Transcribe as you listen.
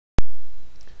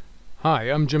Hi,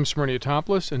 I'm Jim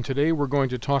Smyrniotopoulos, and today we're going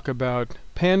to talk about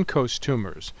Pancoast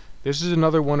tumors. This is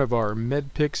another one of our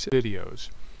MedPix videos.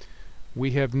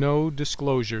 We have no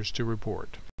disclosures to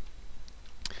report.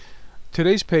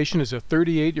 Today's patient is a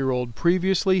 38-year-old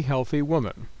previously healthy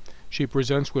woman. She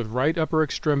presents with right upper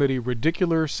extremity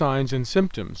radicular signs and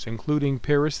symptoms, including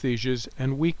paresthesias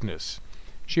and weakness.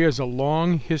 She has a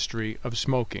long history of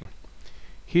smoking.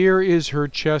 Here is her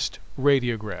chest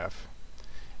radiograph.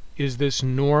 Is this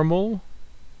normal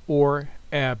or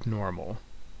abnormal?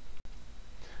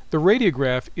 The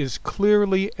radiograph is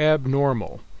clearly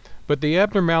abnormal, but the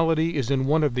abnormality is in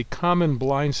one of the common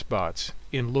blind spots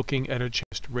in looking at a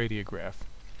chest radiograph.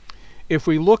 If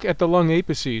we look at the lung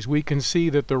apices, we can see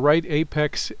that the right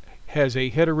apex has a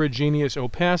heterogeneous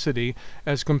opacity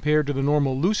as compared to the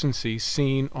normal lucency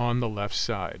seen on the left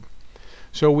side.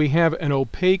 So we have an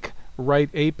opaque right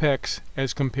apex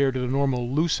as compared to the normal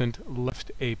lucent left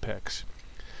apex.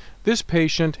 This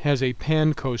patient has a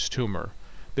Pancoast tumor.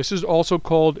 This is also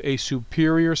called a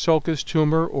superior sulcus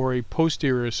tumor or a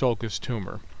posterior sulcus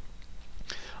tumor.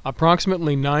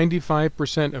 Approximately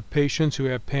 95% of patients who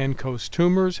have Pancoast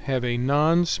tumors have a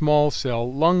non-small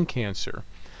cell lung cancer.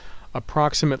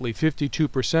 Approximately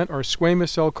 52% are squamous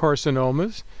cell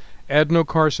carcinomas.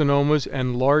 Adenocarcinomas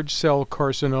and large cell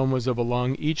carcinomas of a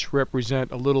lung each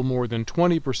represent a little more than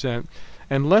 20%,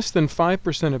 and less than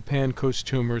 5% of Pancoast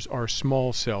tumors are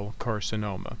small cell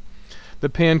carcinoma. The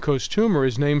Pancoast tumor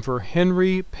is named for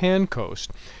Henry Pancoast.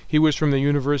 He was from the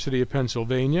University of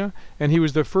Pennsylvania, and he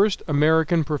was the first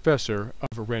American professor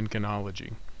of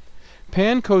röntgenology.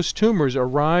 Pancoast tumors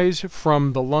arise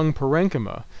from the lung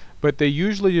parenchyma, but they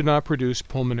usually do not produce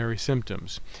pulmonary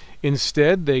symptoms.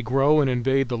 Instead, they grow and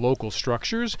invade the local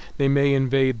structures. They may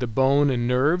invade the bone and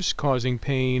nerves, causing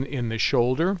pain in the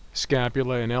shoulder,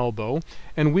 scapula, and elbow,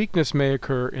 and weakness may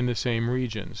occur in the same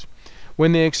regions.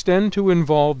 When they extend to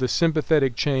involve the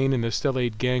sympathetic chain and the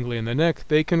stellate ganglia in the neck,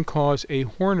 they can cause a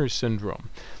Horner's syndrome.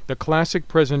 The classic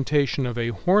presentation of a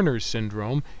Horner's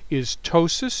syndrome is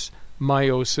ptosis,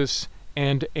 meiosis,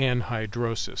 and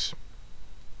anhidrosis.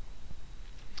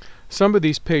 Some of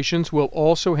these patients will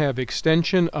also have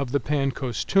extension of the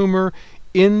Pancoast tumor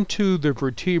into the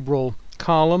vertebral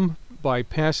column by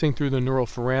passing through the neural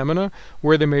foramina,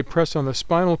 where they may press on the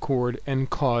spinal cord and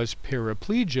cause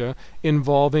paraplegia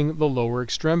involving the lower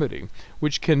extremity,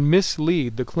 which can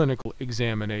mislead the clinical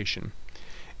examination.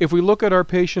 If we look at our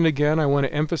patient again, I want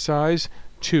to emphasize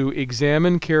to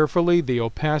examine carefully the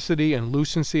opacity and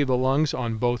lucency of the lungs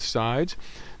on both sides.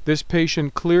 This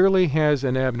patient clearly has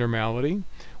an abnormality.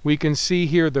 We can see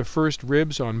here the first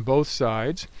ribs on both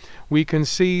sides. We can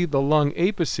see the lung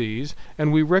apices,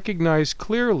 and we recognize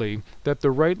clearly that the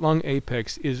right lung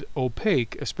apex is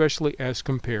opaque, especially as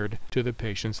compared to the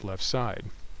patient's left side.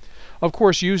 Of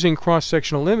course, using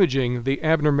cross-sectional imaging, the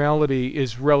abnormality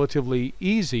is relatively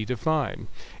easy to find.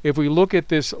 If we look at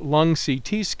this lung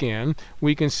CT scan,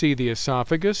 we can see the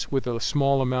esophagus with a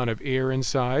small amount of air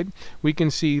inside. We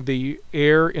can see the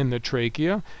air in the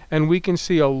trachea, and we can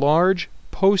see a large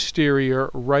posterior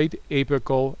right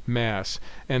apical mass.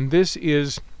 And this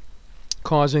is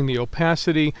causing the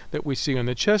opacity that we see on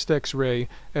the chest X-ray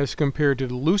as compared to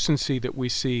the lucency that we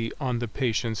see on the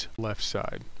patient's left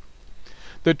side.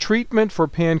 The treatment for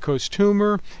Pancoast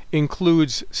tumor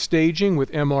includes staging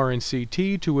with MR and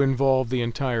CT to involve the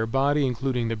entire body,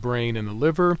 including the brain and the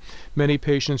liver. Many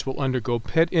patients will undergo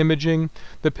PET imaging.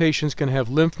 The patients can have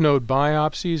lymph node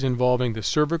biopsies involving the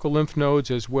cervical lymph nodes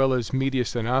as well as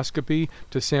mediastinoscopy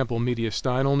to sample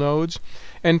mediastinal nodes.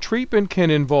 And treatment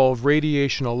can involve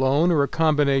radiation alone or a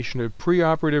combination of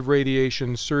preoperative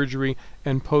radiation, surgery,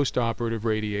 and postoperative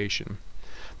radiation.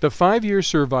 The 5-year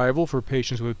survival for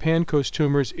patients with Pancoast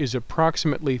tumors is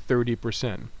approximately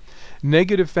 30%.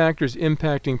 Negative factors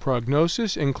impacting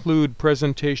prognosis include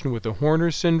presentation with the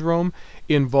Horner's syndrome,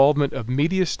 involvement of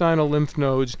mediastinal lymph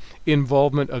nodes,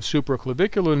 involvement of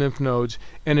supraclavicular lymph nodes,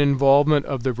 and involvement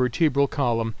of the vertebral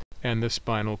column and the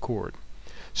spinal cord.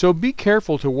 So be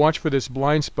careful to watch for this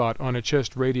blind spot on a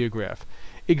chest radiograph.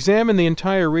 Examine the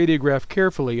entire radiograph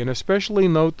carefully and especially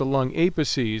note the lung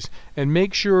apices and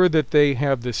make sure that they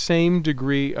have the same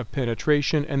degree of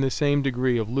penetration and the same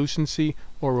degree of lucency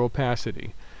or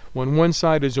opacity. When one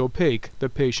side is opaque, the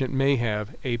patient may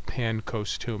have a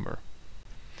Pancoast tumor.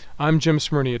 I'm Jim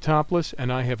Smyrniotopoulos,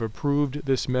 and I have approved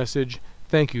this message.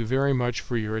 Thank you very much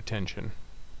for your attention.